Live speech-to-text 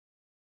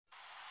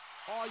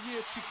Oh yeah,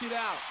 check it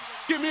out.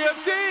 Give me a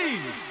D.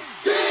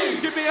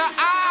 D. Give me an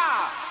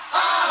I.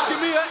 I.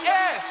 Give me an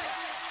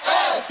S.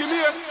 S. Give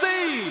me a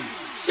C.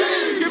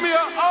 C. Give me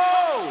an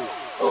O.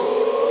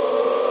 O.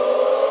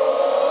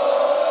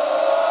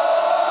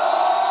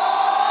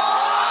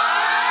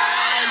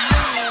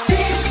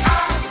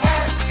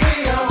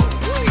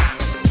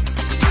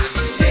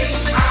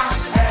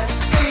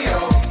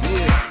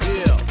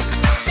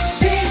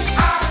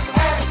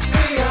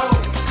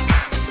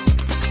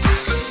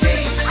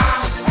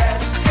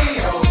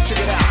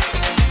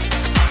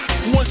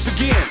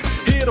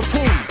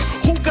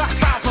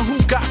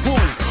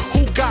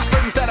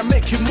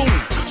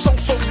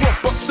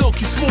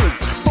 Silky smooth,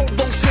 throw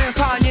those hands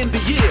high in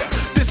the air.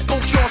 Disco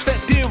charge that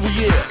dairy,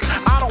 yeah.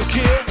 I don't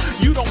care,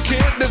 you don't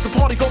care. There's a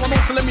party going on,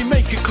 so let me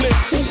make it clear.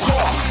 Ooh,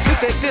 car, hit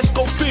that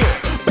disco feel,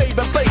 baby,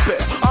 baby.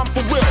 I'm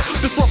for real.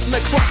 This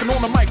roughneck's rocking on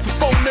the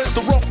microphone. There's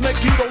the roughneck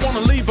you don't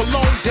wanna leave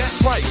alone.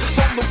 That's right,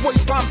 from the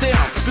waistline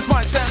down. This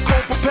might sound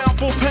cold for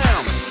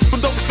pound,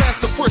 but don't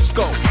ask the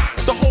Frisco.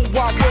 The whole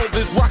wide world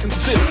is rocking to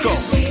disco.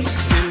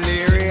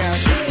 Delirious,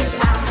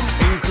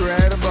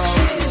 incredible,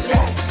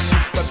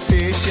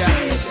 superficial.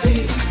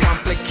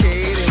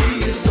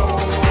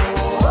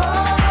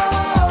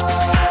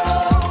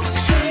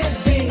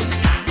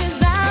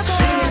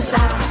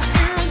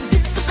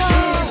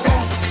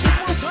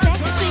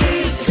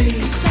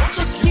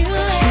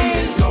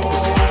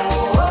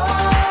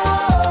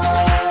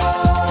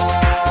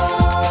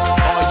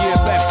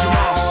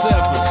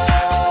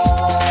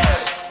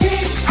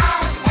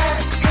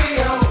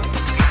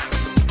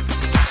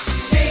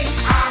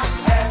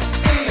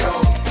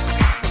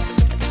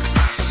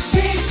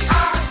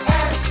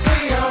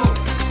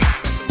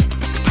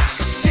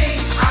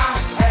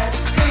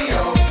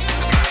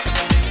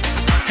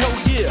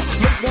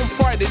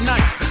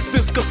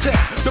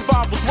 The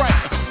vibe was right.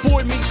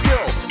 Boy meets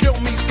girl, girl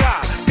meets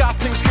guy. God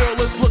thinks girl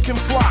is looking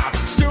fly.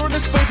 Staring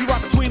this baby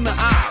right between the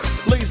eyes.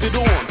 Lays it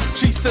on,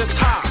 she says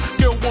hi.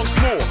 Girl wants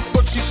more,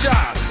 but she's shy.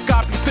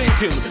 God be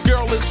thinking,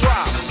 girl is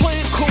dry.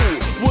 Playing cool,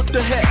 what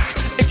the heck?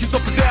 Aches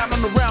up and down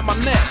and around my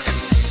neck.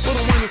 But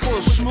I'm waiting for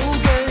a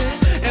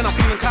smoothie, and I'm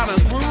feeling kinda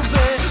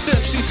groovy.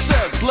 Then she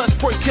says, let's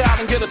break out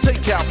and get a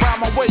takeout. Ride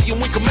my way and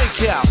we can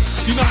make out.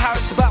 You know how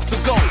it's about to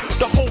go.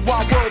 The whole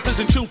wide world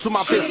isn't tuned to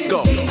my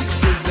disco.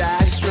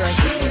 Disastrous,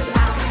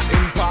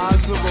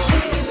 impossible,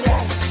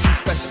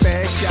 super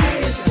special,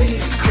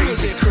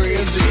 crazy,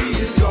 crazy.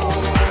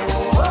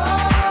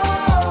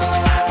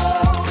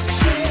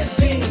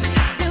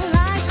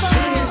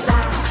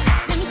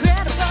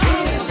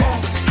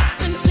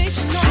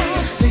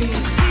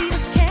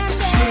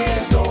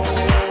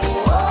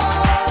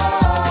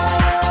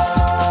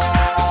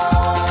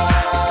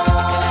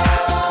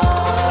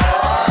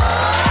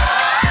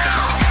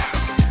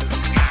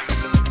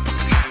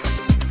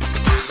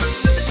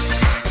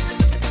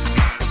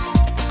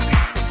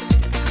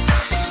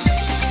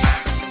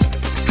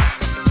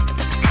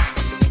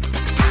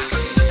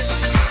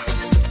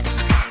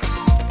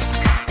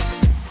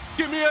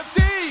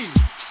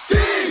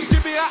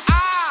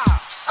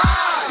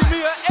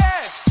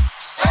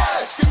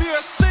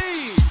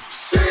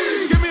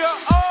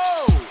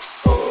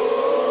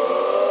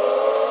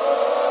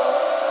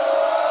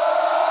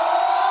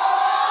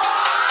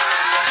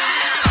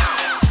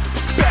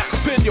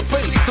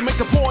 To make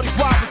the party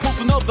rock and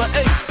pulls another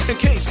ace. In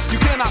case you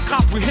cannot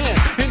comprehend,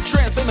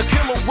 N-Trance and the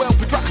killer will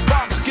be dropping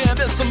bombs again.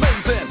 It's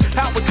amazing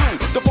how we do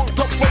the funk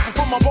up flavor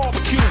from my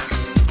barbecue.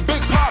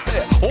 Big Pop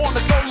on the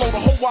solo, the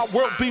whole wide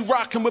world be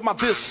rocking with my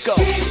disco.